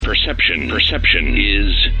Perception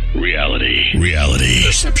is reality.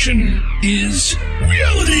 Perception is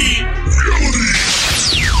reality.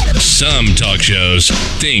 Some talk shows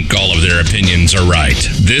think all of their opinions are right.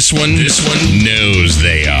 This one knows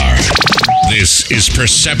they are. This is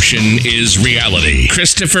Perception is Reality.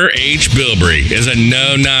 Christopher H. Bilbrey is a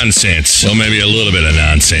no-nonsense, well, maybe a little bit of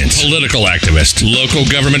nonsense, political activist, local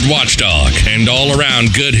government watchdog, and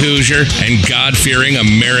all-around good Hoosier and God-fearing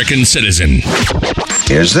American citizen.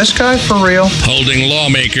 Is this guy for real? Holding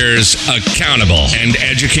lawmakers accountable and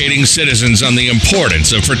educating citizens on the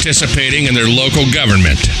importance of participating in their local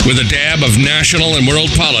government with a dab of national and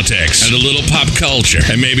world politics and a little pop culture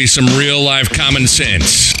and maybe some real-life common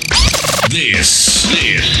sense. This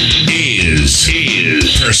is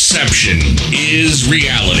Perception is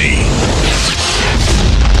Reality.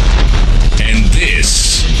 And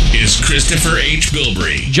this is Christopher H.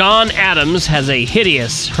 Bilbrey. John Adams has a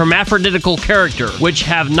hideous, hermaphroditical character, which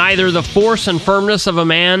have neither the force and firmness of a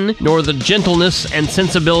man, nor the gentleness and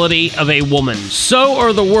sensibility of a woman. So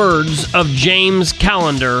are the words of James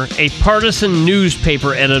Callender, a partisan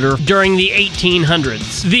newspaper editor during the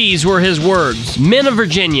 1800s. These were his words: "Men of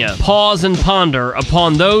Virginia, pause and ponder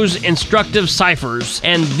upon those instructive ciphers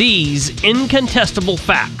and these incontestable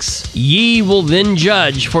facts. Ye will then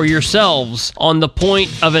judge for yourselves on the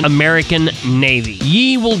point of an American Navy.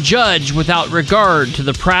 Ye will judge without regard to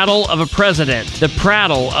the prattle of a president, the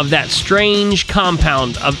prattle of that strange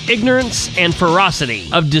compound of ignorance and ferocity,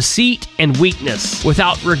 of deceit and weakness,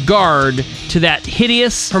 without regard to that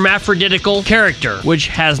hideous hermaphroditical character, which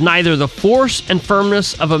has neither the force and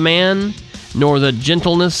firmness of a man, nor the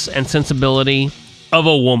gentleness and sensibility of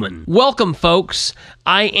a woman." Welcome, folks.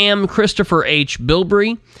 I am Christopher H.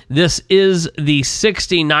 Bilbrey. This is the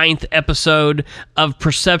 69th episode of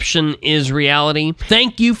Perception is Reality.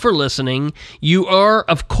 Thank you for listening. You are,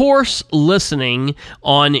 of course, listening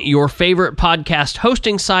on your favorite podcast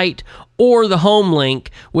hosting site or the home link,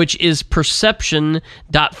 which is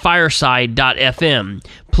perception.fireside.fm.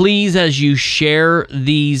 Please, as you share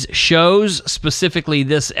these shows, specifically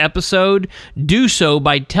this episode, do so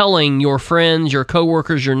by telling your friends, your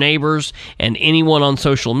coworkers, your neighbors, and anyone on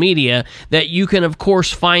social media that you can, of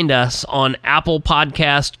course, find us on Apple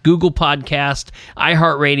Podcast, Google Podcast,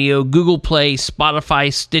 iHeartRadio, Google Play,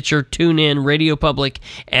 Spotify, Stitcher, TuneIn, Radio Public,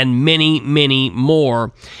 and many, many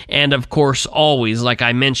more. And, of course, always, like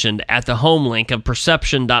I mentioned, at the home link of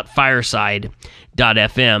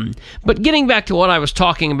perception.fireside.fm. But getting back to what I was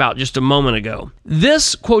talking about just a moment ago,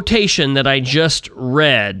 this quotation that I just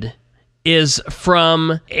read is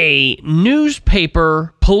from a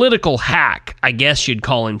newspaper political hack, I guess you'd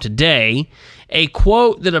call him today, a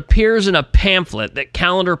quote that appears in a pamphlet that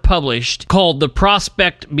Callender published called The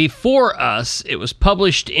Prospect Before Us. It was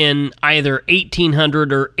published in either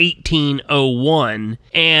 1800 or 1801,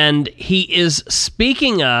 and he is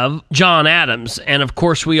speaking of John Adams, and of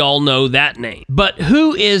course we all know that name. But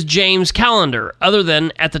who is James Callender, other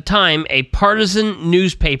than, at the time, a partisan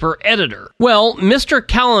newspaper editor? Well, Mr.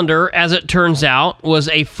 Callender, as it turns out, was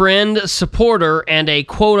a friend, supporter, and a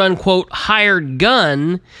quote-unquote hired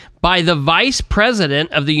gun by the Vice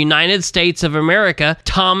President of the United States of America,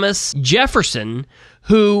 Thomas Jefferson,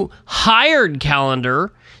 who hired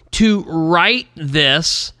Callender to write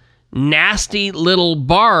this nasty little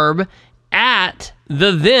barb at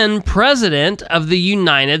the then President of the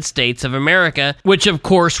United States of America, which of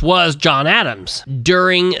course was John Adams,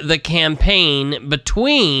 during the campaign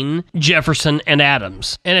between Jefferson and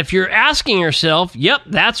Adams. And if you're asking yourself, yep,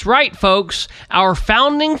 that's right, folks, our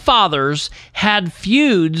founding fathers had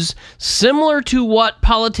feuds similar to what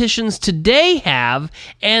politicians today have,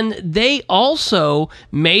 and they also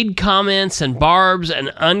made comments and barbs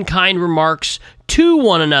and unkind remarks to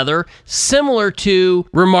one another, similar to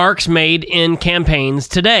remarks made in campaigns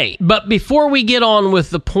today. But before we get on with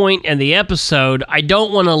the point and the episode, I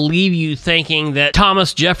don't want to leave you thinking that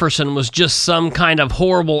Thomas Jefferson was just some kind of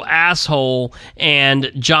horrible asshole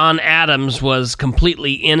and John Adams was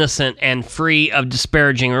completely innocent and free of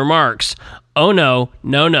disparaging remarks. Oh no,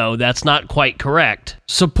 that's not quite correct.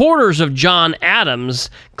 Supporters of John Adams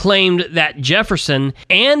claimed that Jefferson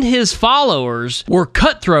and his followers were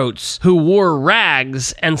cutthroats who wore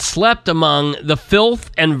rags and slept among the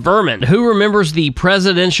filth and vermin. Who remembers the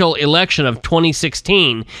presidential election of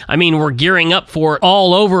 2016? I mean, we're gearing up for it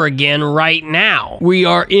all over again right now. We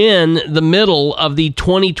are in the middle of the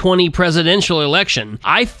 2020 presidential election.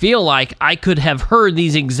 I feel like I could have heard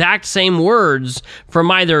these exact same words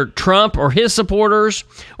from either Trump or his supporters,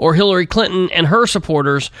 or Hillary Clinton and her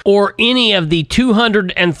supporters, or any of the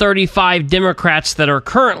 235 Democrats that are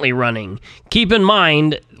currently running. Keep in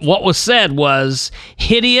mind, what was said was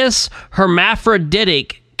hideous,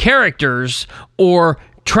 hermaphroditic characters or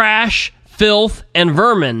trash, filth, and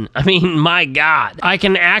vermin. I mean, my God, I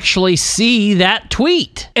can actually see that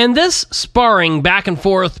tweet. And this sparring back and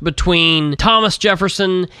forth between Thomas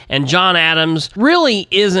Jefferson and John Adams really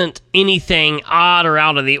isn't anything odd or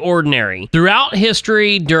out of the ordinary. Throughout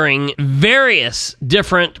history, during various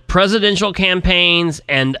different presidential campaigns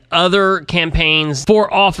and other campaigns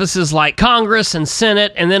for offices like Congress and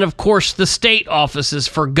Senate, and then, of course, the state offices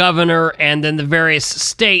for governor and then the various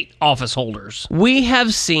state office holders, we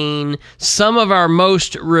have seen some of our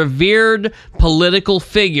most revered political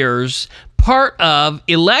figures part of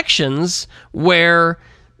elections where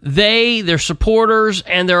their supporters,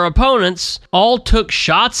 and their opponents all took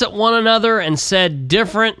shots at one another and said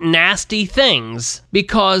different nasty things,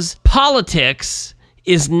 because politics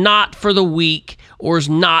is not for the weak or is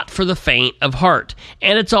not for the faint of heart.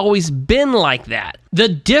 And it's always been like that. The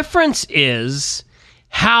difference is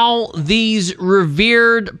how these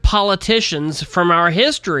revered politicians from our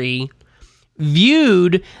history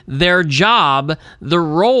viewed their job, the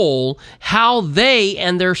role, how they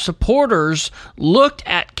and their supporters looked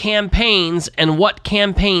at campaigns and what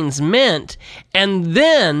campaigns meant, and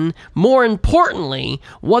then, more importantly,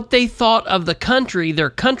 what they thought of the country,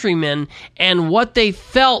 their countrymen, and what they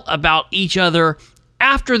felt about each other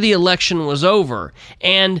after the election was over.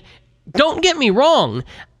 And don't get me wrong,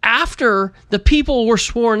 after the people were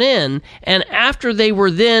sworn in, and after they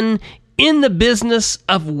were then in the business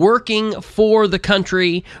of working for the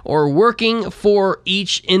country or working for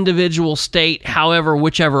each individual state, however,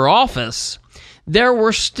 whichever office, there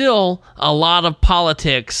were still a lot of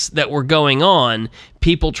politics that were going on.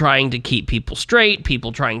 People trying to keep people straight,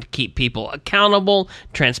 people trying to keep people accountable,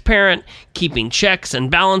 transparent, keeping checks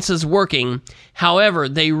and balances working. However,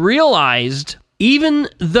 they realized even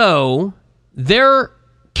though their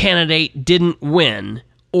candidate didn't win,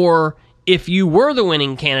 or if you were the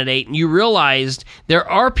winning candidate and you realized there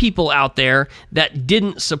are people out there that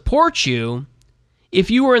didn't support you,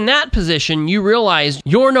 if you were in that position, you realized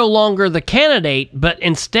you're no longer the candidate, but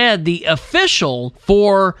instead the official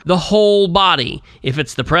for the whole body. If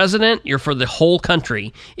it's the president, you're for the whole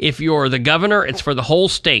country. If you're the governor, it's for the whole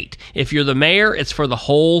state. If you're the mayor, it's for the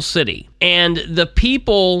whole city. And the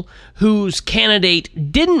people whose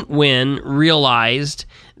candidate didn't win realized,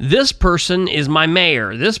 this person is my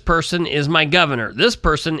mayor, this person is my governor, this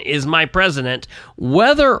person is my president,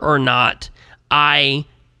 whether or not I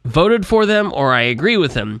voted for them or I agree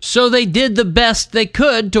with them. So they did the best they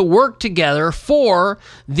could to work together for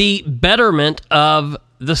the betterment of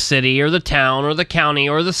the city or the town or the county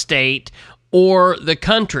or the state or the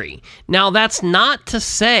country. Now, that's not to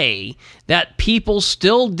say that people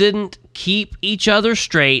still didn't keep each other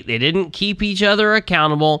straight. They didn't keep each other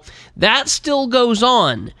accountable. That still goes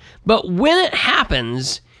on. But when it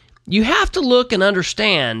happens, you have to look and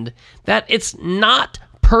understand that it's not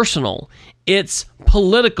personal. It's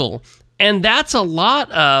political. And that's a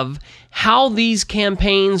lot of how these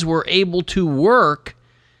campaigns were able to work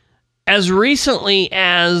as recently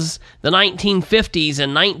as the 1950s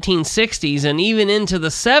and 1960s and even into the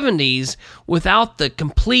 70s without the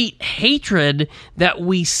complete hatred that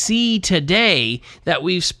we see today, that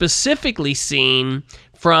we've specifically seen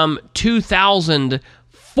from 2000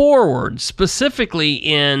 forward, specifically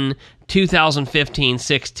in 2015,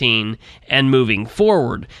 16, and moving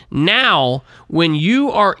forward. Now, when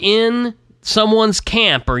you are in someone's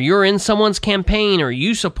camp or you're in someone's campaign or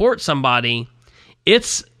you support somebody,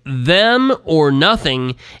 it's them or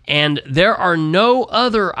nothing, and there are no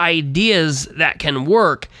other ideas that can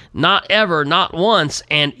work, not ever, not once,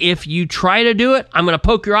 and if you try to do it, I'm going to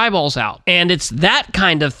poke your eyeballs out. And it's that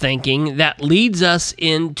kind of thinking that leads us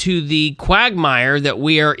into the quagmire that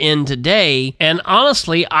we are in today, and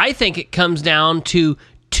honestly, I think it comes down to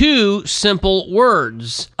two simple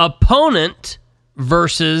words: opponent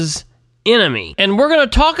versus enemy. And we're going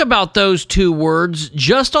to talk about those two words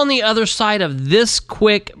just on the other side of this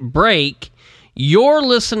quick break. You're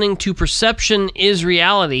listening to Perception is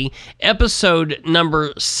Reality, episode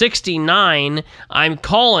number 69. I'm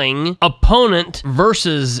calling Opponent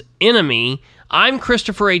versus Enemy. I'm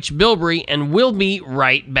Christopher H. Bilbrey, and we'll be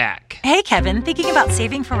right back. Hey, Kevin, thinking about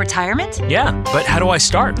saving for retirement? Yeah, but how do I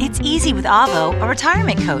start? It's easy with Avo, a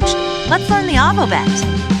retirement coach. Let's learn the Avo bet.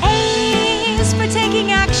 A is for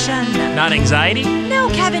taking action. Not anxiety? No,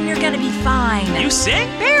 Kevin, you're gonna be fine. You sick?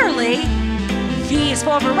 Barely. V is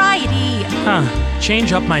for variety.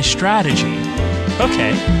 Change up my strategy.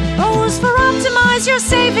 Okay. O is for optimize your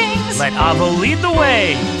savings. Let Avo lead the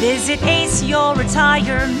way. Visit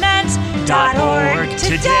aceyourretirement.org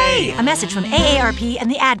today. A message from AARP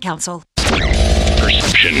and the Ad Council.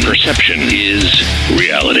 Perception is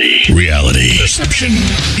reality. Reality. Perception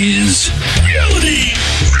is reality.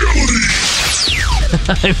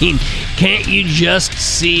 I mean, can't you just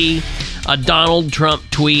see a Donald Trump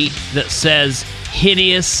tweet that says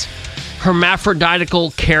hideous,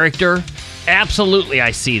 hermaphroditical character? Absolutely,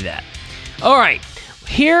 I see that. All right,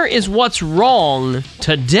 here is what's wrong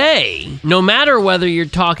today. No matter whether you're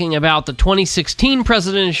talking about the 2016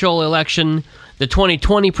 presidential election, the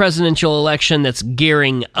 2020 presidential election that's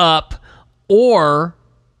gearing up, or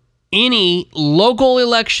any local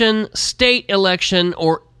election, state election,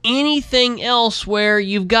 or anything else where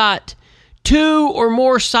you've got two or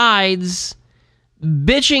more sides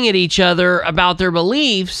bitching at each other about their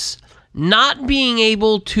beliefs, not being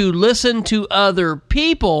able to listen to other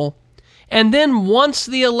people, and then once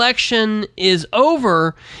the election is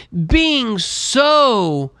over, being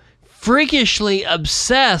so freakishly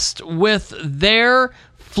obsessed with their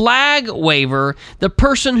flag waver, the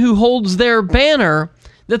person who holds their banner,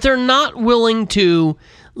 that they're not willing to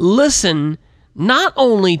listen not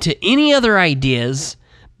only to any other ideas,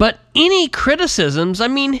 but any criticisms. I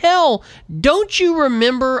mean, hell, don't you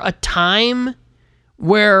remember a time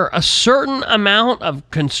where a certain amount of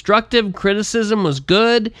constructive criticism was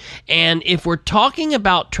good? And if we're talking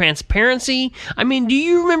about transparency, I mean, do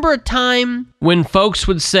you remember a time when folks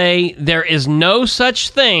would say there is no such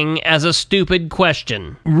thing as a stupid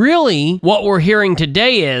question? Really, what we're hearing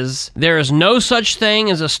today is there is no such thing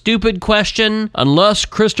as a stupid question unless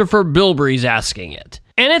Christopher Bilbrey's asking it.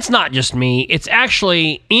 And it's not just me, it's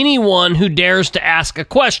actually anyone who dares to ask a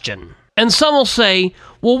question. And some will say,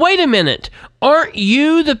 well, wait a minute, aren't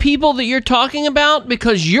you the people that you're talking about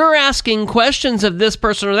because you're asking questions of this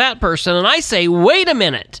person or that person? And I say, wait a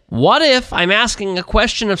minute, what if I'm asking a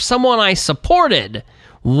question of someone I supported?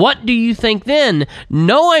 What do you think then?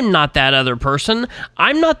 No, I'm not that other person.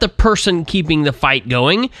 I'm not the person keeping the fight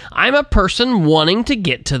going. I'm a person wanting to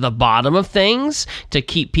get to the bottom of things, to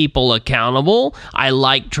keep people accountable. I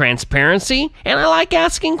like transparency, and I like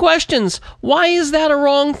asking questions. Why is that a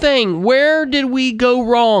wrong thing? Where did we go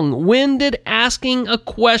wrong? When did asking a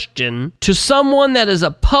question to someone that is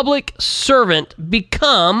a public servant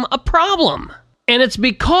become a problem? And it's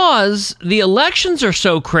because the elections are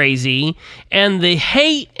so crazy, and the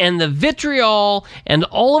hate and the vitriol and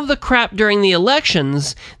all of the crap during the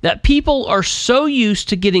elections, that people are so used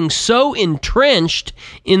to getting so entrenched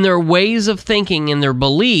in their ways of thinking and their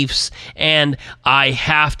beliefs. And I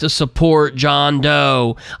have to support John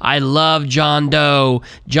Doe. I love John Doe.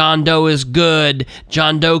 John Doe is good.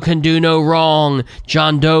 John Doe can do no wrong.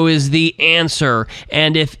 John Doe is the answer.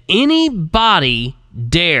 And if anybody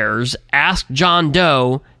dares ask John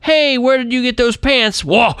Doe, hey, where did you get those pants?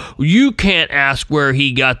 Whoa, you can't ask where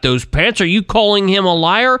he got those pants. Are you calling him a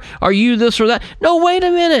liar? Are you this or that? No, wait a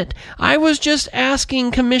minute. I was just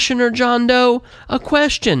asking Commissioner John Doe a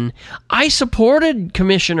question. I supported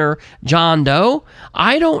Commissioner John Doe.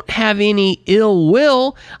 I don't have any ill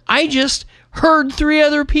will. I just heard three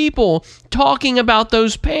other people talking about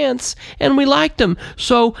those pants, and we liked them,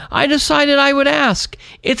 so I decided I would ask.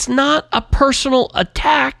 It's not a personal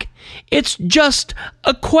attack. It's just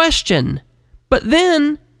a question. But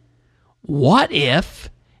then, what if,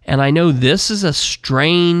 and I know this is a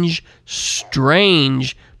strange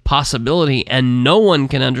possibility, and no one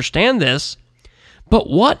can understand this, but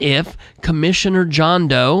what if Commissioner John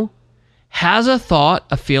Doe has a thought,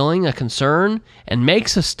 a feeling, a concern, and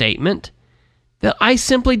makes a statement that I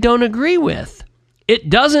simply don't agree with? It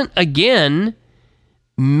doesn't, again,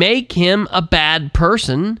 make him a bad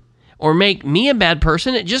person or make me a bad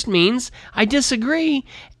person. It just means I disagree,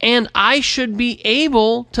 and I should be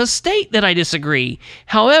able to state that I disagree.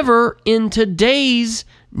 However, in today's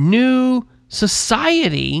new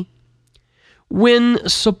society, when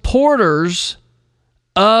supporters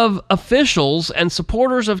of officials and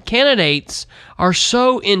supporters of candidates are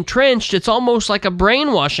so entrenched, it's almost like a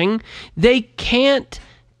brainwashing. They can't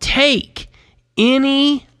take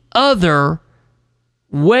any other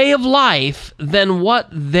way of life than what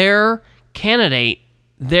their candidate,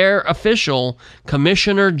 their official,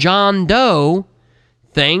 Commissioner John Doe,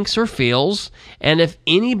 thinks or feels. And if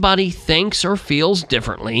anybody thinks or feels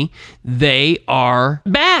differently, they are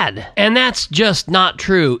bad. And that's just not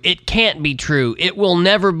true. It can't be true. It will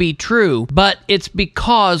never be true. But it's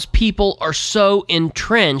because people are so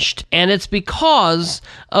entrenched, and it's because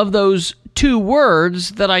of those two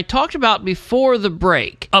words that I talked about before the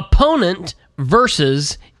break: opponent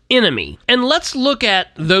versus enemy. And let's look at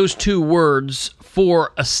those two words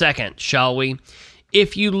for a second, shall we?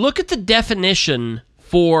 If you look at the definition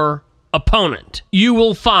for opponent, you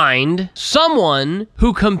will find someone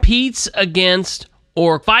who competes against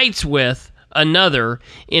or fights with another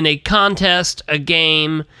in a contest, a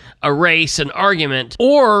game, a race, an argument,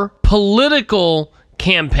 or political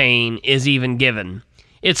campaign is even given.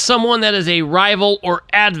 It's someone that is a rival or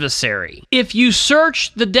adversary. If you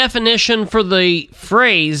search the definition for the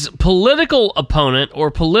phrase political opponent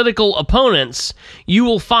or political opponents, you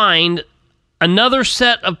will find another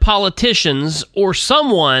set of politicians or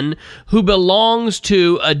someone who belongs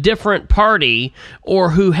to a different party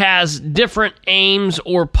or who has different aims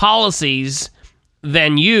or policies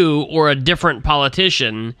than you or a different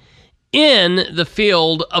politician in the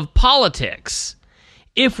field of politics.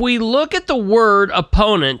 If we look at the word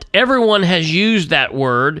opponent, everyone has used that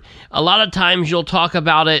word. A lot of times you'll talk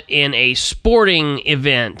about it in a sporting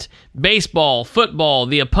event. Baseball, football,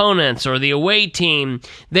 the opponents or the away team,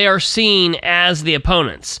 they are seen as the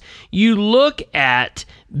opponents. You look at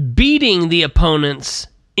beating the opponents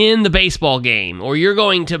in the baseball game, or you're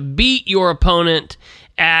going to beat your opponent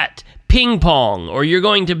at ping pong, or you're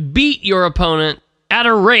going to beat your opponent at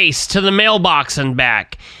a race to the mailbox and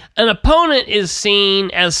back. An opponent is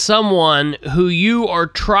seen as someone who you are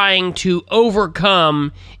trying to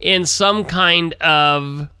overcome in some kind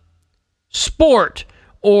of sport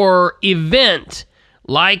or event,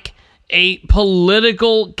 like a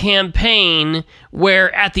political campaign,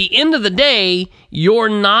 where at the end of the day, you're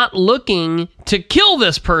not looking to kill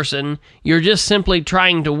this person, you're just simply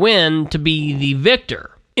trying to win to be the victor.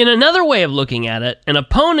 In another way of looking at it, an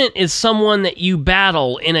opponent is someone that you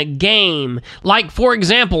battle in a game. Like, for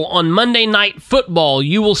example, on Monday Night Football,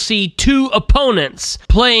 you will see two opponents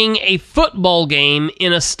playing a football game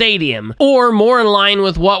in a stadium. Or, more in line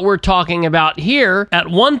with what we're talking about here, at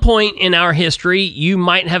one point in our history, you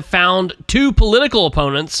might have found two political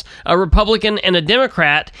opponents, a Republican and a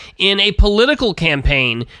Democrat, in a political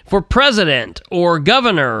campaign for president or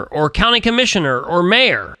governor or county commissioner or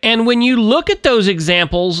mayor. And when you look at those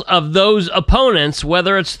examples of those opponents,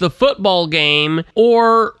 whether it's the football game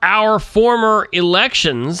or our former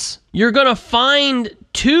elections, you're going to find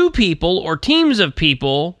two people or teams of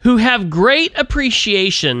people who have great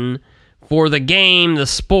appreciation for the game, the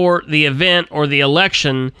sport, the event, or the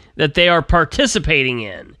election that they are participating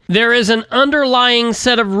in. There is an underlying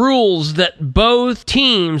set of rules that both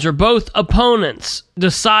teams or both opponents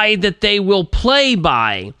decide that they will play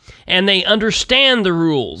by, and they understand the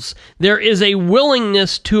rules. There is a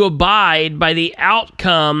willingness to abide by the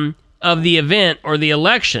outcome of the event or the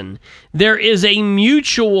election. There is a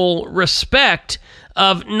mutual respect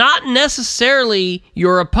of not necessarily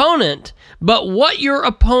your opponent, but what your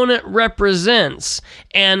opponent represents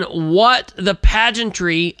and what the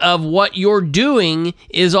pageantry of what you're doing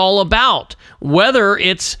is all about. Whether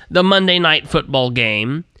it's the Monday Night Football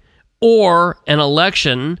game or an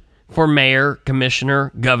election for mayor,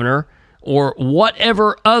 commissioner, governor, or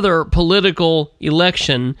whatever other political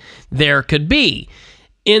election there could be.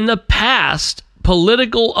 In the past,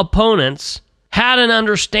 political opponents had an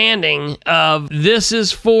understanding of this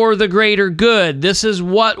is for the greater good, this is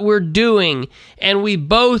what we're doing, and we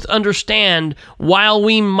both understand, while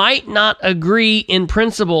we might not agree in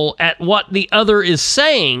principle at what the other is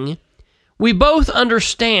saying, we both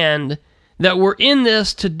understand that we're in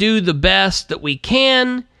this to do the best that we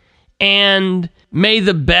can, and may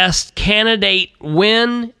the best candidate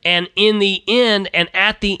win, and in the end, and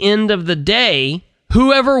at the end of the day,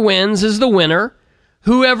 whoever wins is the winner.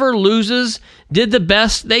 Whoever loses did the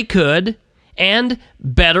best they could, and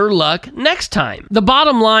better luck next time. The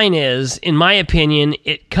bottom line is, in my opinion,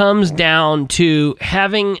 it comes down to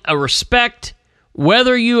having a respect,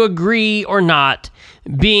 whether you agree or not,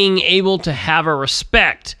 being able to have a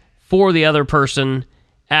respect for the other person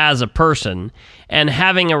as a person, and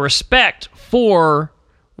having a respect for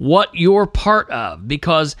what you're part of.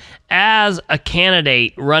 Because as a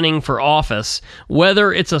candidate running for office,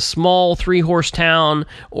 whether it's a small 3-horse town,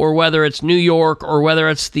 or whether it's New York, or whether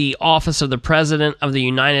it's the office of the President of the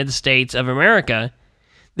United States of America,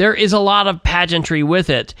 there is a lot of pageantry with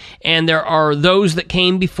it, and there are those that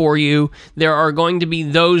came before you, there are going to be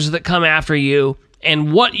those that come after you,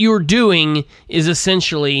 and what you're doing is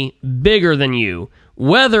essentially bigger than you.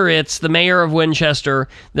 Whether it's the mayor of Winchester,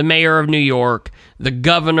 the mayor of New York, the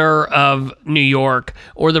governor of New York,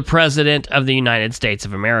 or the president of the United States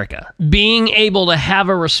of America. Being able to have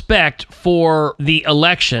a respect for the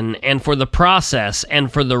election and for the process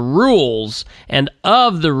and for the rules and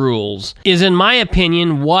of the rules is, in my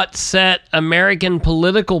opinion, what set American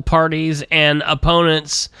political parties and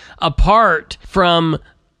opponents apart from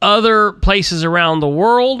other places around the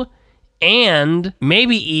world, and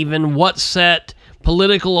maybe even what set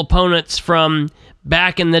political opponents from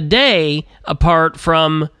back in the day apart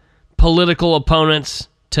from political opponents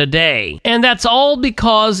today. And that's all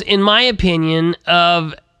because, in my opinion,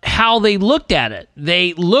 of how they looked at it.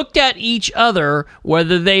 They looked at each other,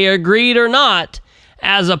 whether they agreed or not,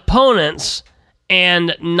 as opponents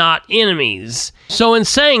and not enemies. So in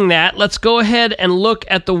saying that, let's go ahead and look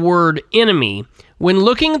at the word enemy. When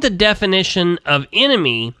looking at the definition of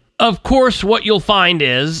enemy, of course, what you'll find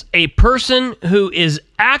is a person who is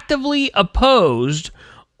actively opposed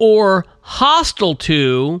or hostile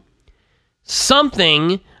to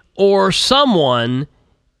something or someone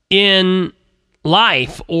in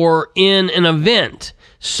life or in an event.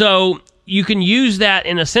 So you can use that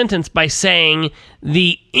in a sentence by saying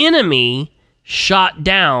the enemy shot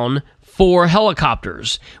down 4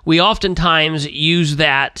 helicopters. We oftentimes use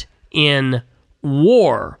that in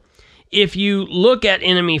war. If you look at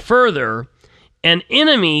enemy further, an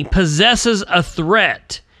enemy possesses a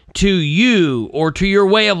threat to you or to your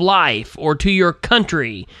way of life or to your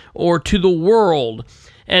country or to the world.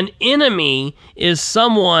 An enemy is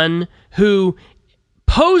someone who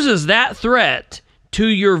poses that threat to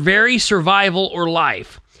your very survival or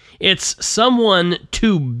life. It's someone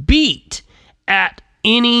to beat at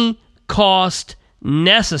any cost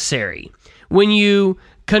necessary. When you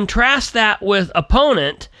contrast that with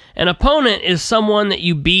opponent, an opponent is someone that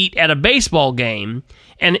you beat at a baseball game.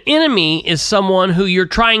 An enemy is someone who you're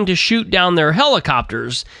trying to shoot down their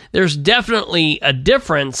helicopters. There's definitely a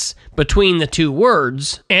difference between the two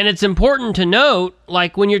words. And it's important to note,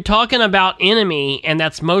 like when you're talking about enemy, and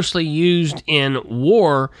that's mostly used in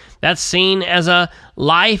war, that's seen as a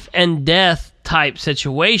life and death type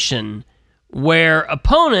situation, where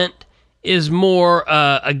opponent is more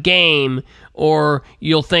a game, or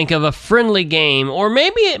you'll think of a friendly game, or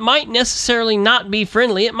maybe it might necessarily not be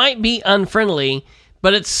friendly, it might be unfriendly,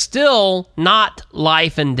 but it's still not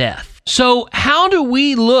life and death. So how do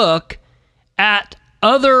we look at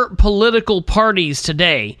other political parties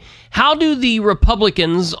today? How do the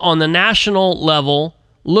Republicans on the national level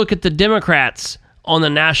look at the Democrats on the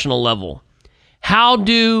national level? How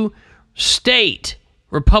do state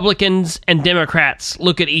Republicans and Democrats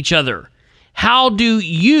look at each other? How do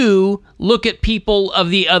you look at people of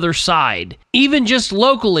the other side? Even just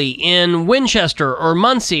locally in Winchester or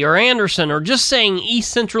Muncie or Anderson, or just saying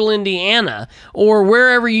East Central Indiana, or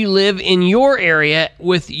wherever you live in your area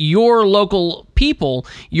with your local people,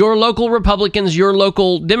 your local Republicans, your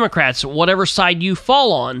local Democrats, whatever side you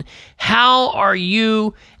fall on, how are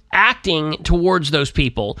you acting towards those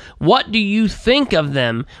people? What do you think of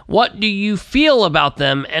them? What do you feel about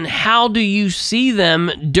them? And how do you see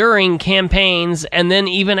them during campaigns and then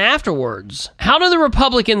even afterwards? How do the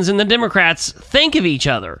Republicans and the Democrats think of each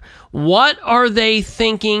other? What are they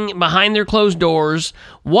thinking behind their closed doors?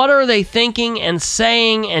 What are they thinking and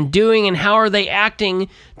saying and doing, and how are they acting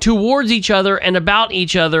towards each other and about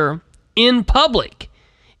each other in public?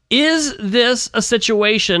 Is this a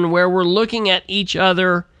situation where we're looking at each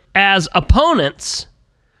other as opponents,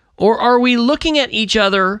 or are we looking at each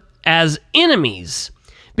other as enemies?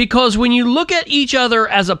 Because when you look at each other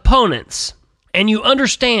as opponents and you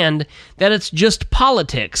understand that it's just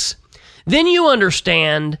politics, then you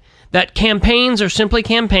understand that campaigns are simply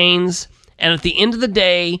campaigns, and at the end of the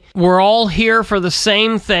day, we're all here for the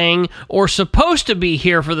same thing, or supposed to be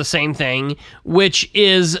here for the same thing, which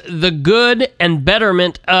is the good and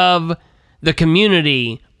betterment of the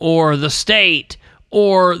community or the state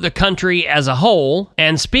or the country as a whole.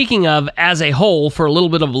 And speaking of as a whole, for a little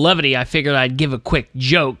bit of levity, I figured I'd give a quick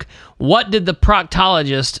joke. What did the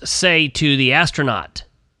proctologist say to the astronaut?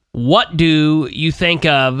 What do you think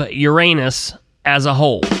of Uranus as a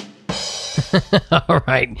whole? All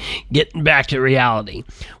right, getting back to reality.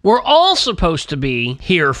 We're all supposed to be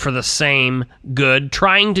here for the same good,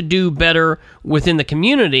 trying to do better within the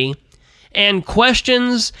community. And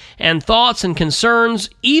questions and thoughts and concerns,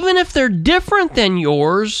 even if they're different than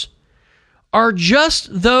yours, are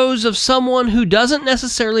just those of someone who doesn't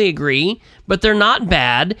necessarily agree, but they're not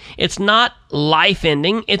bad. It's not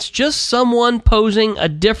life-ending. It's just someone posing a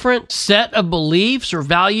different set of beliefs or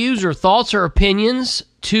values or thoughts or opinions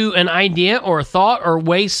to an idea or a thought or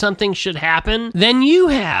way something should happen than you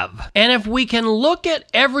have. And if we can look at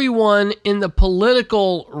everyone in the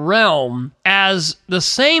political realm as the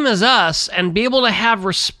same as us and be able to have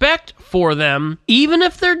respect for them, even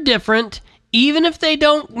if they're different, even if they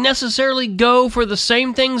don't necessarily go for the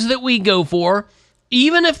same things that we go for,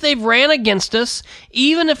 even if they've ran against us,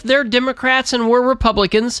 even if they're Democrats and we're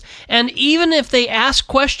Republicans, and even if they ask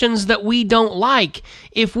questions that we don't like,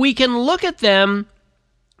 if we can look at them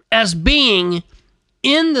as being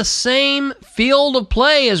in the same field of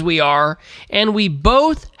play as we are, and we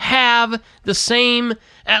both have the same,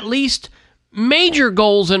 at least major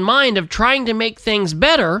goals in mind of trying to make things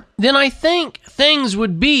better, then I think things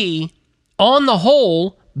would be, on the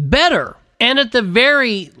whole, better. And at the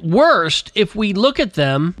very worst, if we look at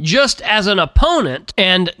them just as an opponent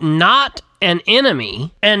and not an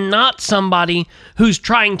enemy, and not somebody who's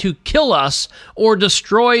trying to kill us or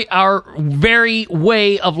destroy our very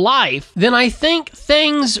way of life, then I think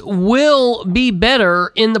things will be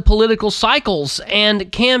better in the political cycles,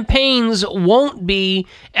 and campaigns won't be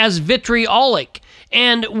as vitriolic,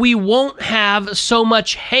 and we won't have so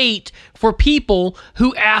much hate for people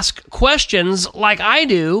who ask questions like I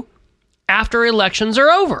do after elections are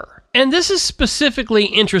over. And this is specifically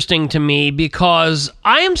interesting to me because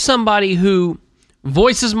I am somebody who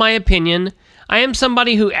voices my opinion. I am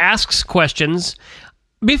somebody who asks questions.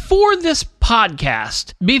 Before this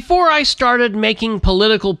podcast, before I started making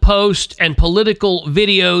political posts and political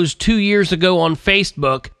videos 2 years ago on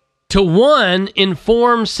Facebook, to one,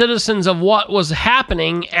 inform citizens of what was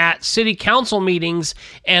happening at city council meetings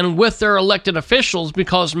and with their elected officials,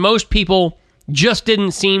 because most people just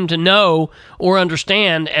didn't seem to know or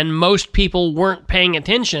understand, and most people weren't paying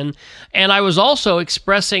attention. And I was also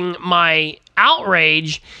expressing my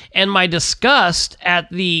outrage and my disgust at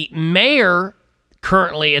the mayor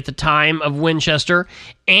currently at the time of Winchester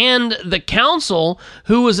and the council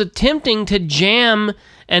who was attempting to jam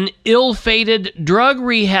an ill-fated drug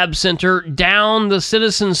rehab center down the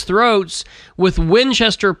citizens' throats, with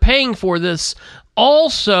Winchester paying for this.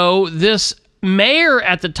 Also, this mayor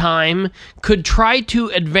at the time could try to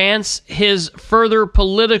advance his further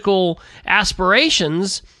political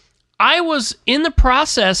aspirations. I was in the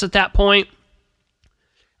process at that point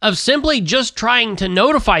of simply just trying to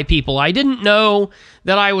notify people. I didn't know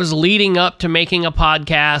that I was leading up to making a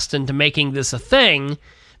podcast and to making this a thing.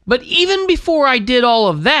 But even before I did all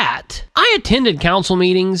of that, I attended council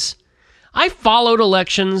meetings. I followed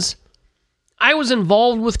elections. I was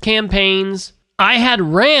involved with campaigns. I had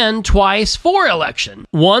ran twice for election.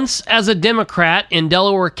 Once as a Democrat in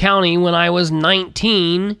Delaware County when I was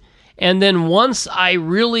 19, and then once I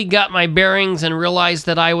really got my bearings and realized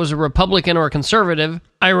that I was a Republican or a conservative,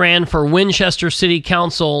 I ran for Winchester City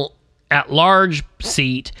Council at-large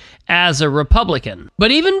seat as a Republican. But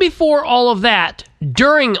even before all of that,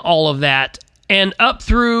 during all of that, and up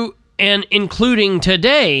through and including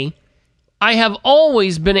today, I have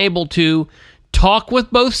always been able to talk with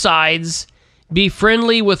both sides, be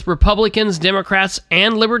friendly with Republicans, Democrats,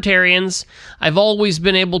 and Libertarians. I've always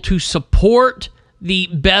been able to support the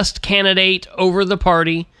best candidate over the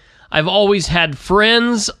party. I've always had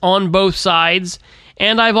friends on both sides,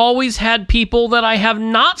 and I've always had people that I have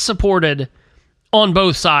not supported on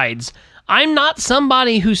both sides. I'm not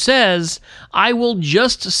somebody who says, I will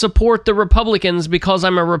just support the Republicans because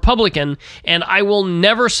I'm a Republican, and I will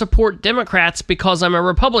never support Democrats because I'm a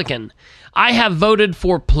Republican. I have voted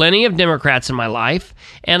for plenty of Democrats in my life,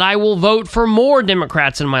 and I will vote for more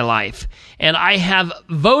Democrats in my life. And I have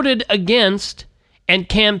voted against and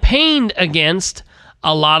campaigned against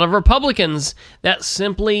a lot of Republicans that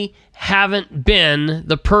simply haven't been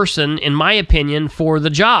the person, in my opinion, for the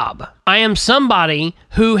job. I am somebody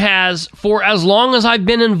who has, for as long as I've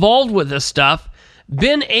been involved with this stuff,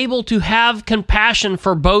 been able to have compassion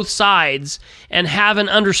for both sides and have an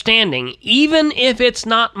understanding. Even if it's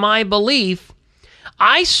not my belief,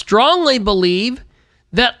 I strongly believe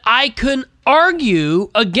that I can argue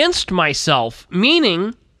against myself,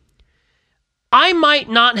 meaning I might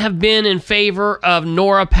not have been in favor of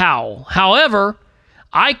Nora Powell. However,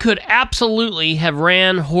 I could absolutely have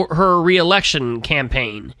ran her re-election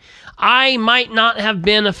campaign. I might not have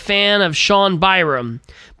been a fan of Sean Byram,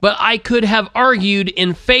 but I could have argued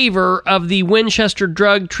in favor of the Winchester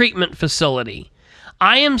Drug Treatment Facility.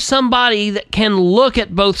 I am somebody that can look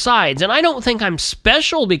at both sides, and I don't think I'm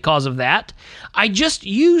special because of that. I just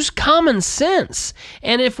use common sense.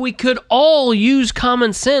 And if we could all use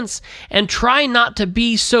common sense and try not to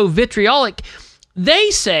be so vitriolic, they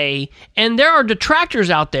say, and there are detractors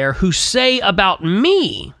out there who say about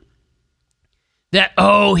me that,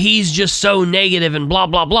 oh, he's just so negative and blah,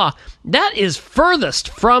 blah, blah. That is furthest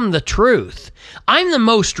from the truth. I'm the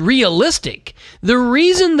most realistic. The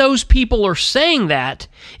reason those people are saying that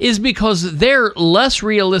is because they're less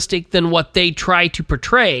realistic than what they try to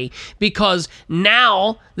portray, because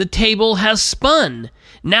now the table has spun.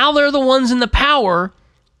 Now they're the ones in the power,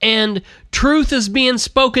 and truth is being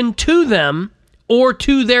spoken to them or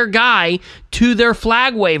to their guy, to their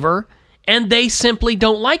flag waver, and they simply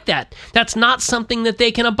don't like that. That's not something that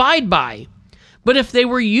they can abide by. But if they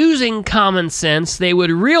were using common sense, they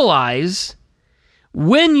would realize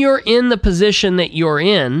when you're in the position that you're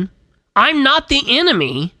in, I'm not the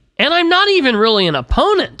enemy, and I'm not even really an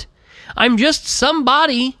opponent. I'm just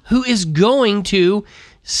somebody who is going to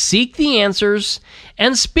seek the answers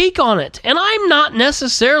and speak on it. And I'm not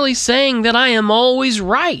necessarily saying that I am always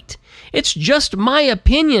right. It's just my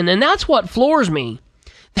opinion, and that's what floors me.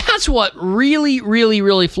 That's what really, really,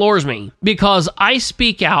 really floors me, because I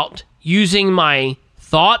speak out using my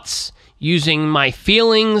thoughts, using my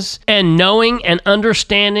feelings, and knowing and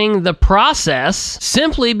understanding the process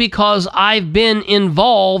simply because I've been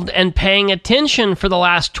involved and paying attention for the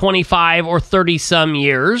last 25 or 30 some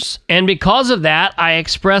years. And because of that, I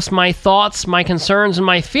express my thoughts, my concerns, and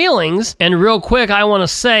my feelings. And real quick, I want to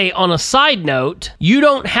say on a side note, you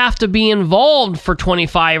don't have to be involved for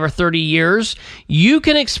 25 or 30 years. You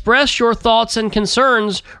can express your thoughts and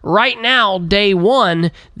concerns right now, day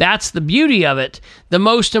one. That's the beauty of it. The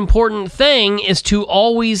most important thing is to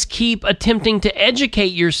always keep attempting to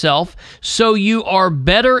educate yourself so you are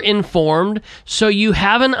better informed, so you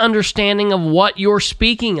have an understanding of what you're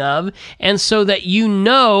speaking of, and so that you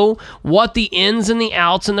know what the ins and the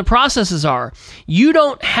outs and the processes are. You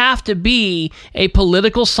don't have to be a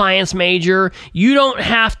political science major. You don't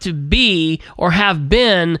have to be or have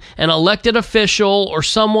been an elected official or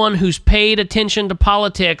someone who's paid attention to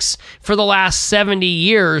politics for the last 70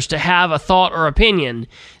 years to have a thought or opinion.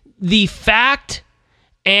 The fact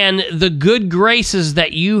and the good graces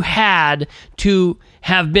that you had to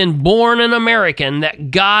have been born an American,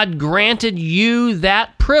 that God granted you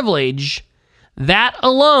that privilege, that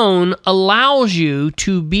alone allows you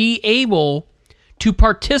to be able to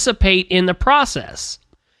participate in the process.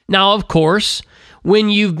 Now, of course, when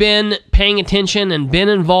you've been paying attention and been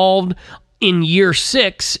involved in year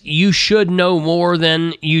 6, you should know more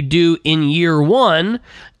than you do in year 1,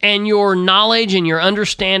 and your knowledge and your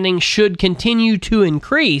understanding should continue to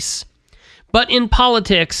increase. But in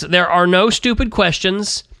politics, there are no stupid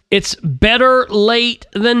questions. It's better late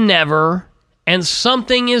than never, and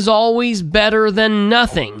something is always better than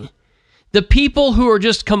nothing. The people who are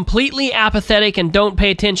just completely apathetic and don't pay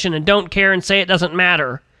attention and don't care and say it doesn't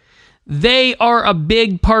matter, they are a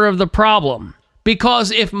big part of the problem. Because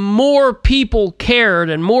if more people cared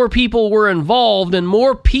and more people were involved and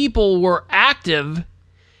more people were active,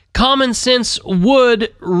 common sense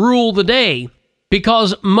would rule the day.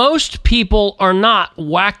 Because most people are not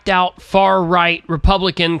whacked out far-right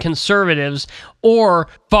Republican conservatives or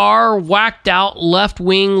far whacked out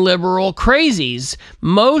left-wing liberal crazies.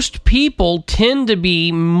 Most people tend to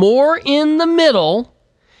be more in the middle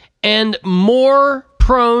and more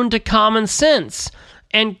prone to common sense.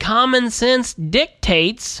 And common sense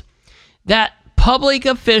dictates that public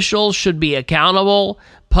officials should be accountable,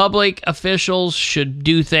 public officials should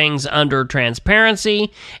do things under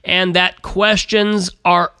transparency, and that questions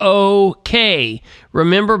are okay.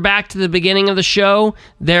 Remember back to the beginning of the show,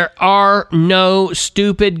 there are no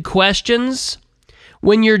stupid questions.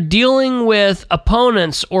 When you're dealing with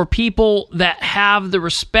opponents or people that have the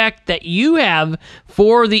respect that you have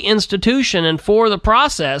for the institution and for the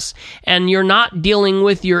process, and you're not dealing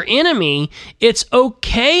with your enemy, it's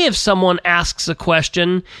okay if someone asks a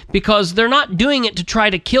question because they're not doing it to try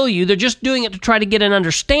to kill you. They're just doing it to try to get an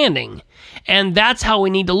understanding. And that's how we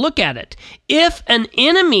need to look at it. If an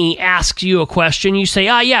enemy asks you a question, you say,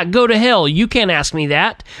 yeah, go to hell. You can't ask me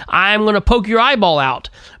that. I'm going to poke your eyeball out.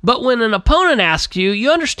 But when an opponent asks you,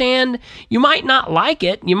 you understand you might not like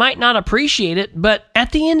it, you might not appreciate it, but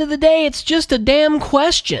at the end of the day, it's just a damn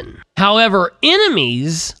question. However,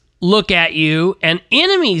 enemies look at you and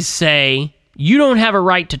enemies say, you don't have a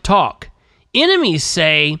right to talk. Enemies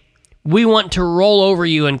say, we want to roll over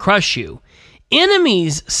you and crush you.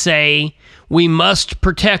 Enemies say, we must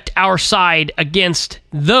protect our side against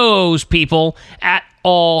those people at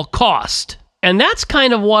all cost. And that's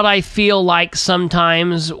kind of what I feel like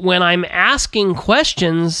sometimes when I'm asking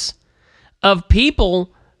questions of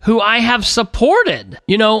people who I have supported.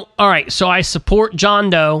 All right, so I support John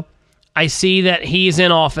Doe. I see that he's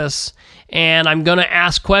in office, and I'm going to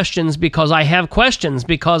ask questions because I have questions,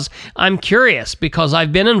 because I'm curious, because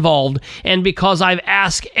I've been involved, and because I've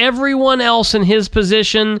asked everyone else in his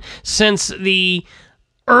position since the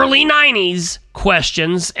early 90s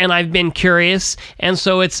questions, and I've been curious. And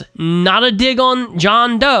so it's not a dig on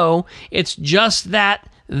John Doe. It's just that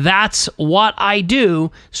that's what I do.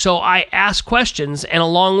 So I ask questions, and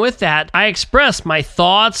along with that, I express my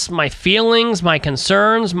thoughts, my feelings, my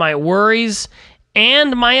concerns, my worries,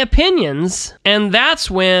 and my opinions. And that's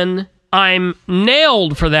when I'm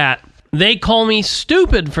nailed for that. They call me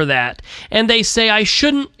stupid for that, and they say I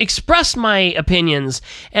shouldn't express my opinions,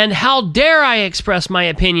 and how dare I express my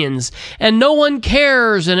opinions, and no one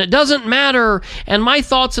cares, and it doesn't matter, and my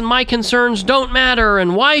thoughts and my concerns don't matter,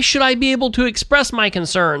 and why should I be able to express my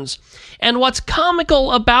concerns? And what's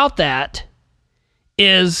comical about that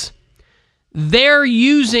is they're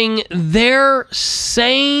using their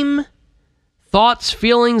same thoughts,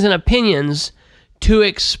 feelings, and opinions to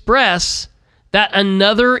express that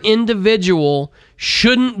another individual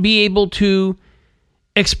shouldn't be able to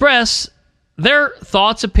express their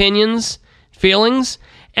thoughts, opinions, feelings,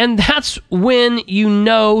 and that's when you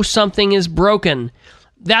know something is broken.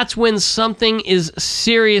 That's when something is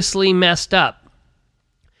seriously messed up.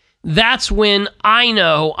 That's when I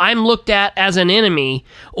know I'm looked at as an enemy,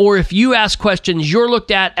 or if you ask questions, you're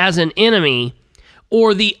looked at as an enemy,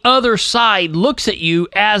 or the other side looks at you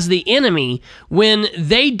as the enemy when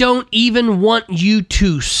they don't even want you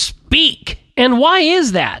to speak. And why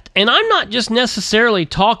is that? And I'm not just necessarily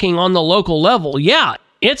talking on the local level. Yeah,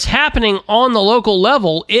 it's happening on the local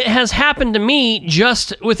level. It has happened to me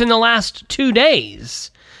just within the last 2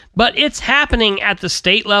 days. But it's happening at the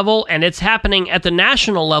state level, and it's happening at the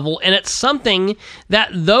national level, and it's something that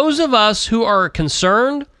those of us who are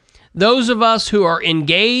concerned, those of us who are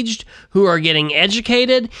engaged, who are getting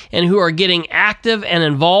educated, and who are getting active and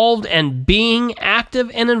involved and being active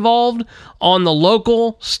and involved on the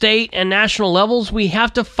local, state, and national levels, we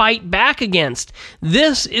have to fight back against.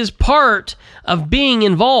 This is part of being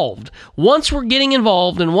involved. Once we're getting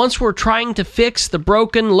involved and once we're trying to fix the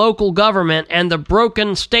broken local government and the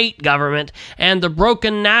broken state government and the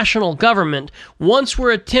broken national government, once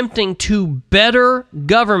we're attempting to better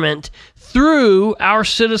government through our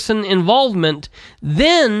citizen involvement,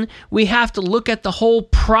 then we have to look at the whole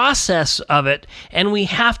process of it, and we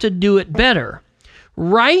have to do it better.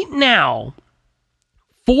 Right now,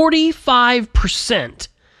 45%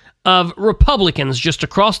 of Republicans, just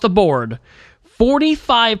across the board,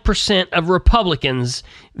 45% of Republicans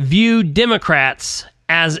view Democrats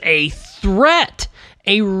as a threat,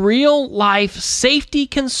 a real-life safety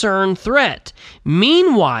concern threat.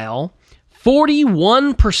 Meanwhile,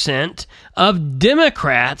 41% of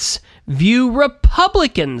Democrats view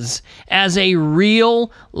Republicans as a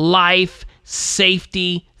real-life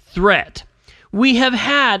safety threat. We have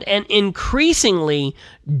had an increasingly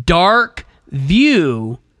dark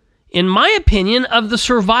view, in my opinion, of the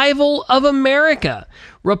survival of America.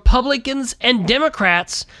 Republicans and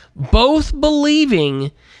Democrats both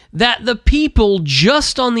believing that the people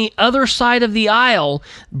just on the other side of the aisle,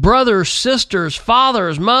 brothers, sisters,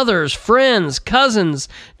 fathers, mothers, friends, cousins,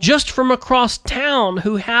 just from across town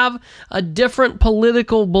who have a different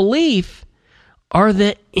political belief, are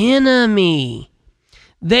the enemy.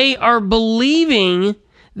 They are believing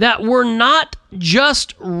that we're not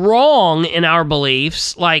just wrong in our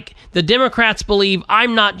beliefs, like the Democrats believe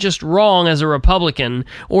I'm not just wrong as a Republican,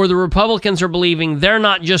 or the Republicans are believing they're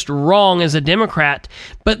not just wrong as a Democrat,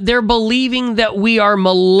 but they're believing that we are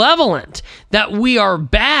malevolent, that we are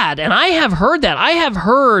bad. And I have heard that. I have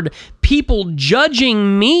heard people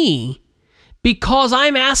judging me because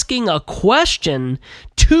I'm asking a question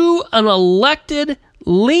to an elected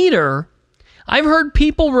leader. I've heard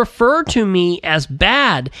people refer to me as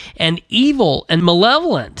bad and evil and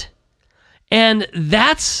malevolent. And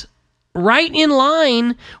that's right in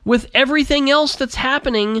line with everything else that's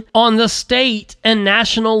happening on the state and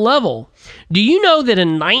national level. Do you know that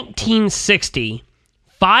in 1960,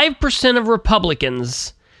 5% of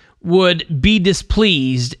Republicans would be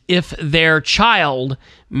displeased if their child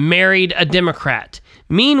married a Democrat?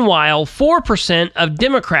 Meanwhile, 4% of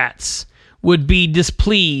Democrats would be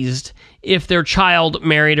displeased if their child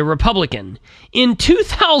married a Republican. In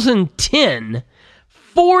 2010,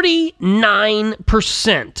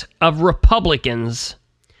 49% of Republicans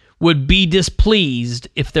would be displeased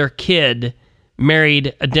if their kid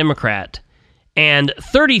married a Democrat, and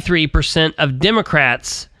 33% of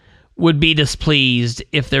Democrats would be displeased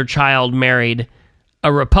if their child married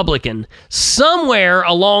a Republican. Somewhere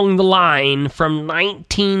along the line from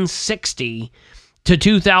 1960 to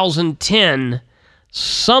 2010,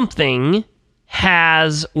 something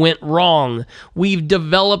has went wrong. We've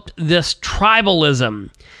developed this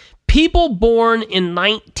tribalism. People born in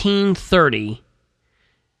 1930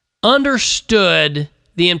 understood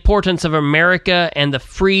the importance of America and the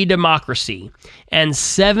free democracy, and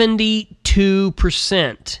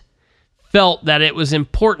 72% felt that it was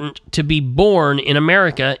important to be born in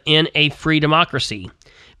America in a free democracy.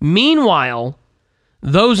 Meanwhile,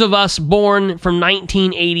 those of us born from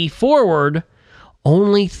 1980 forward,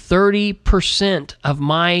 only 30% of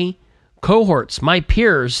my cohorts, my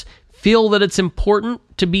peers, feel that it's important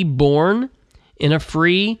to be born in a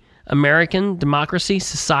free American democracy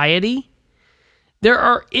society. There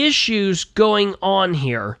are issues going on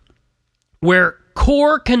here where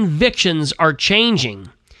core convictions are changing,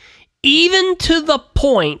 even to the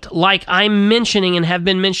point, like I'm mentioning and have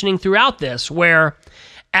been mentioning throughout this, where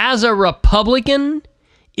as a Republican,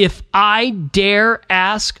 if I dare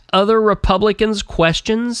ask other Republicans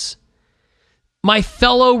questions, my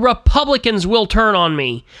fellow Republicans will turn on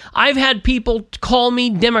me. I've had people call me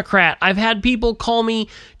Democrat. I've had people call me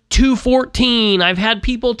 214. I've had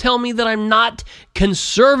people tell me that I'm not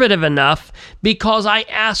conservative enough because I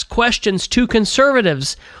ask questions to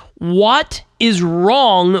conservatives. What is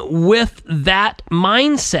wrong with that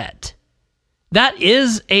mindset? That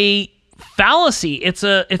is a fallacy. It's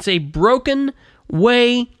a broken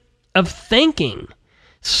way of thinking.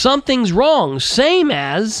 Something's wrong. Same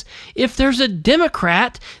as if there's a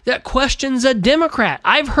Democrat that questions a Democrat.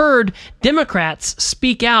 I've heard Democrats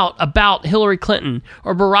speak out about Hillary Clinton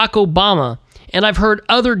or Barack Obama, and I've heard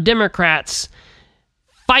other Democrats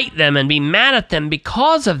fight them and be mad at them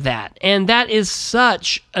because of that. And that is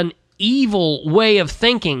such an evil way of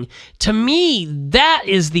thinking. To me, that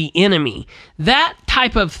is the enemy. That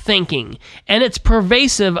type of thinking. And it's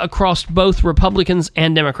pervasive across both Republicans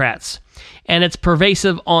and Democrats. And it's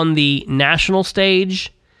pervasive on the national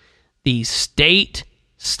stage, the state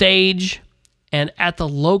stage, and at the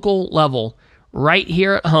local level, right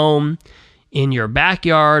here at home, in your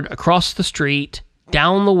backyard, across the street,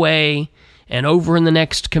 down the way, and over in the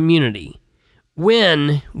next community.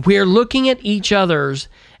 When we're looking at each other's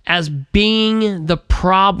as being the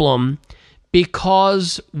problem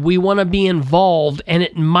because we want to be involved and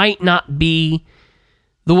it might not be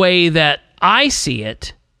the way that I see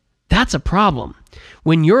it, that's a problem.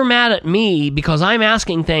 When you're mad at me because I'm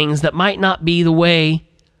asking things that might not be the way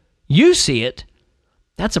you see it,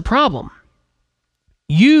 that's a problem.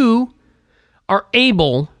 You are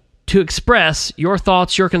able to express your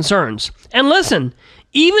thoughts, your concerns. And listen,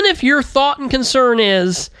 even if your thought and concern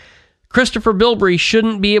is Christopher Bilbrey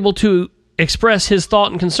shouldn't be able to express his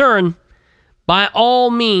thought and concern, by all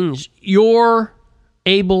means, you're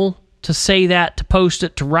able to say that, to post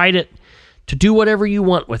it, to write it, to do whatever you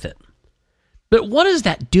want with it. But what is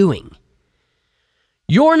that doing?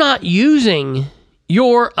 You're not using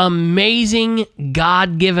your amazing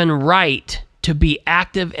God-given right to be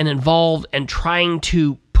active and involved and trying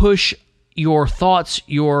to push your thoughts,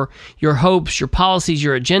 your hopes, your policies,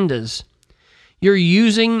 your agendas. You're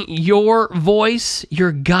using your voice,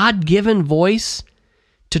 your God-given voice,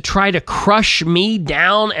 to try to crush me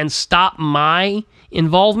down and stop my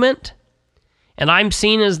involvement. And I'm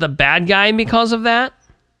seen as the bad guy because of that.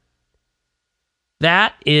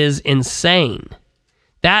 That is insane.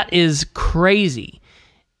 That is crazy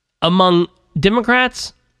among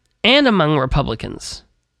Democrats and among Republicans.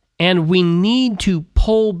 And we need to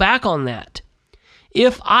pull back on that.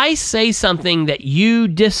 If I say something that you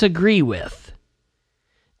disagree with,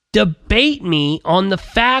 debate me on the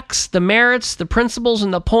facts, the merits, the principles,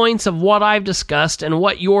 and the points of what I've discussed and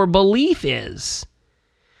what your belief is.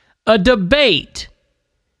 A debate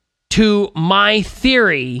to my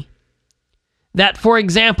theory that, for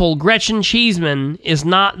example, Gretchen Cheeseman is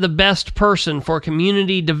not the best person for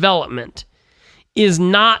community development is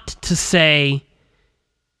not to say,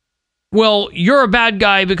 well, you're a bad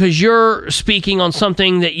guy because you're speaking on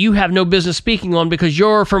something that you have no business speaking on because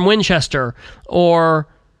you're from Winchester, or,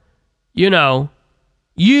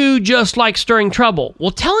 you just like stirring trouble.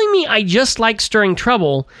 Well, telling me I just like stirring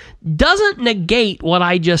trouble doesn't negate what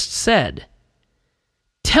I just said.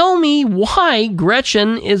 Tell me why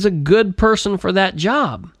Gretchen is a good person for that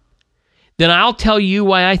job. Then I'll tell you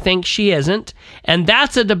why I think she isn't, and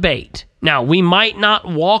that's a debate. Now, we might not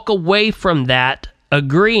walk away from that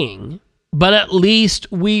agreeing, but at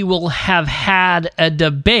least we will have had a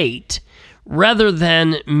debate rather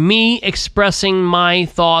than me expressing my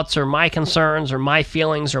thoughts or my concerns or my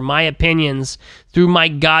feelings or my opinions through my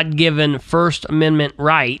God-given First Amendment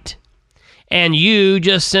right, and you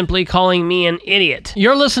just simply calling me an idiot.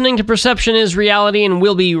 You're listening to Perception is Reality, and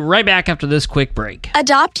we'll be right back after this quick break.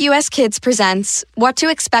 Adopt US Kids presents What to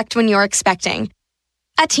Expect When You're Expecting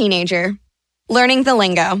a Teenager. Learning the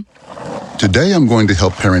lingo. Today I'm going to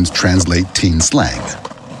help parents translate teen slang.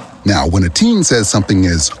 Now, when a teen says something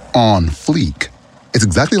is on fleek, it's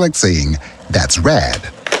exactly like saying, that's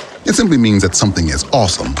rad. It simply means that something is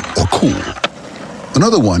awesome or cool.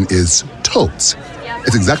 Another one is totes.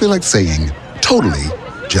 It's exactly like saying, totally,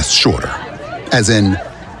 just shorter. As in,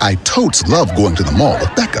 I totes love going to the mall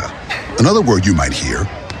with Becca. Another word you might hear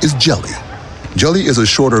is jelly. Jelly is a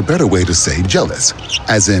shorter, better way to say jealous.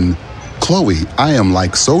 As in, Chloe, I am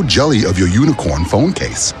like so jelly of your unicorn phone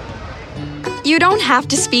case. You don't have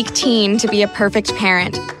to speak teen to be a perfect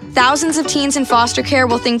parent. Thousands of teens in foster care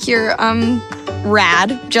will think you're,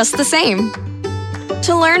 rad just the same.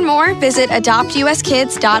 To learn more, visit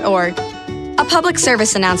adoptuskids.org. A public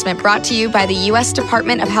service announcement brought to you by the U.S.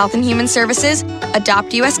 Department of Health and Human Services,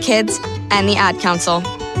 Adopt U.S. Kids, and the Ad Council.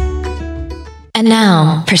 And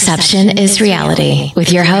now, Perception is Reality,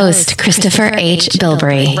 with your host, Christopher H.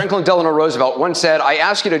 Bilbrey. Franklin Delano Roosevelt once said, "I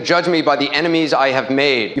ask you to judge me by the enemies I have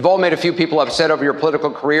made." You've all made a few people upset over your political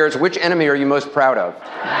careers. Which enemy are you most proud of?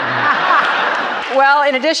 Well,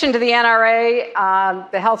 in addition to the NRA,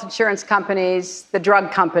 the health insurance companies, the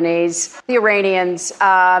drug companies, the Iranians,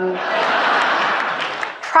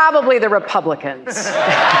 probably the Republicans.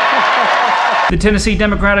 The Tennessee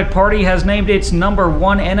Democratic Party has named its number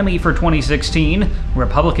one enemy for 2016,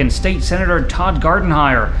 Republican State Senator Todd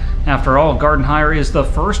Gardenhire. After all, Gardenhire is the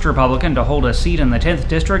first Republican to hold a seat in the 10th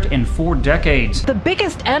District in 4 decades. The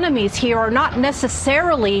biggest enemies here are not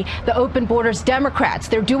necessarily the open borders Democrats.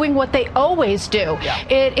 They're doing what they always do. Yeah.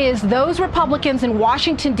 It is those Republicans in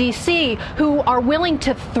Washington, D.C. who are willing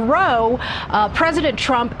to throw President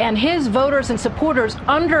Trump and his voters and supporters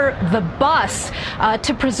under the bus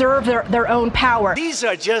to preserve their own power. These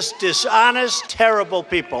are just dishonest, terrible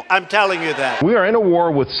people. I'm telling you that. We are in a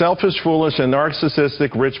war with selfish, foolish, and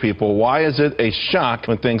narcissistic rich people. Why is it a shock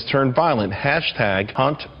when things turn violent? Hashtag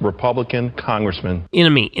Hunt Republican Congressman.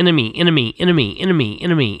 Enemy, enemy, enemy, enemy, enemy,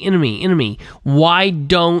 enemy, enemy, enemy. Why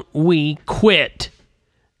don't we quit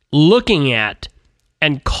looking at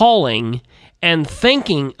and calling and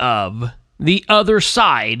thinking of the other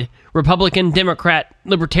side, Republican, Democrat,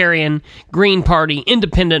 Libertarian, Green Party,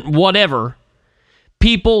 Independent, whatever,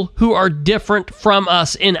 people who are different from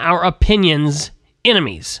us in our opinions,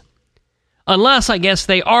 enemies? Unless, I guess,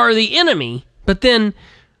 they are the enemy. But then,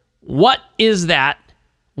 what is that?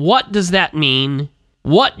 What does that mean?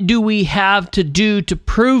 What do we have to do to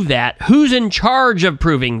prove that? Who's in charge of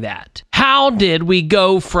proving that? How did we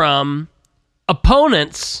go from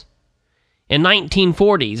opponents in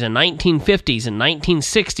 1940s and 1950s and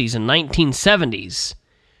 1960s and 1970s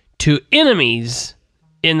to enemies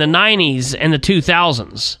in the 90s and the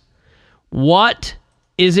 2000s? What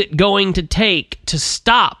is it going to take to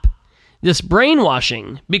stop this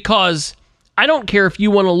brainwashing? Because I don't care if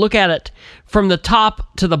you want to look at it from the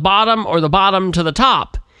top to the bottom or the bottom to the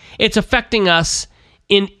top. It's affecting us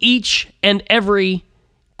in each and every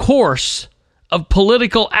course of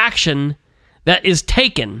political action that is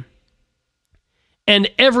taken, and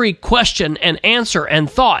every question and answer and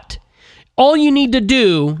thought. All you need to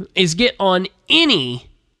do is get on any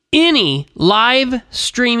live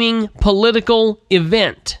streaming political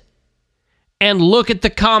event and look at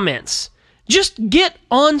the comments. Just get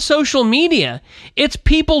on social media. It's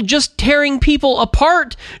people just tearing people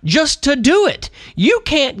apart just to do it. You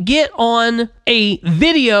can't get on a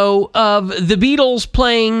video of the Beatles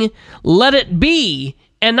playing Let It Be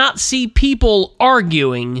and not see people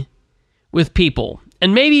arguing with people.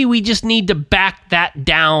 And maybe we just need to back that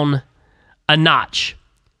down a notch.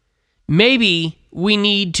 Maybe we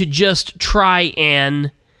need to just try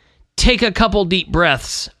and take a couple deep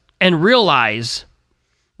breaths and realize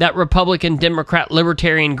that Republican, Democrat,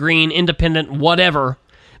 Libertarian, Green, Independent, whatever,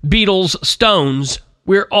 Beatles, Stones,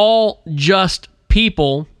 we're all just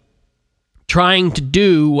people trying to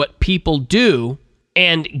do what people do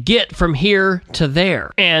and get from here to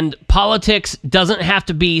there. And politics doesn't have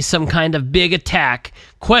to be some kind of big attack.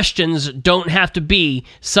 Questions don't have to be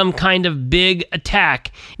some kind of big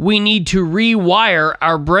attack. We need to rewire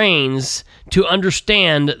our brains to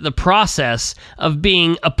understand the process of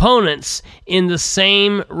being opponents in the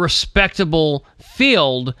same respectable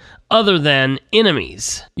field other than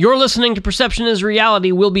enemies. You're listening to Perception is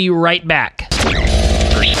Reality. We'll be right back.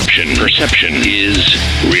 Perception is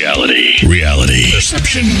reality. Reality.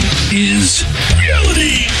 Perception is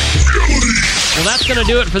reality. Well, that's going to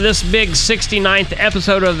do it for this big 69th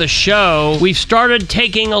episode of the show. We've started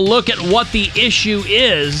taking a look at what the issue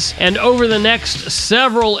is, and over the next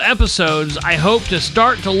several episodes, I hope to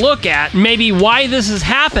start to look at maybe why this has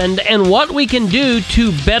happened and what we can do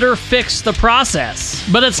to better fix the process.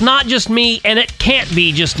 But it's not just me, and it can't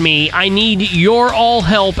be just me. I need your all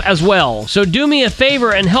help as well. So do me a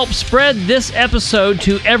favor and help spread this episode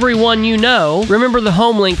to everyone you know. Remember the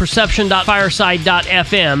home link,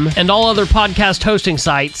 perception.fireside.fm, and all other podcast hosting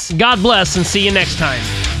sites. God bless, and see you next time.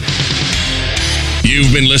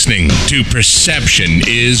 You've been listening to Perception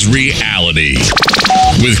is Reality.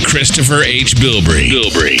 with Christopher H. Bilbrey.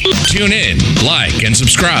 Tune in, like, and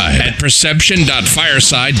subscribe at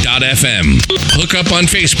perception.fireside.fm. Hook up on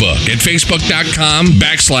Facebook at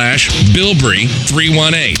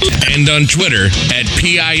facebook.com/Bilbrey318 and on Twitter at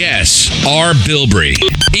PISRBilbrey.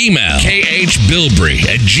 Email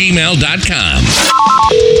khbilbrey@gmail.com.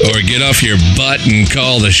 Or get off your butt and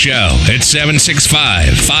call the show at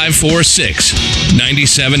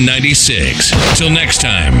 765-546-9796. Till next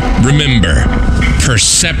time, remember,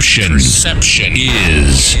 perception is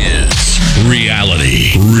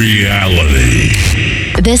reality.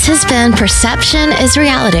 This has been Perception is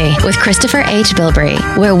Reality with Christopher H. Bilbrey,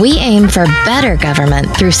 where we aim for better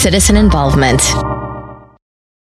government through citizen involvement.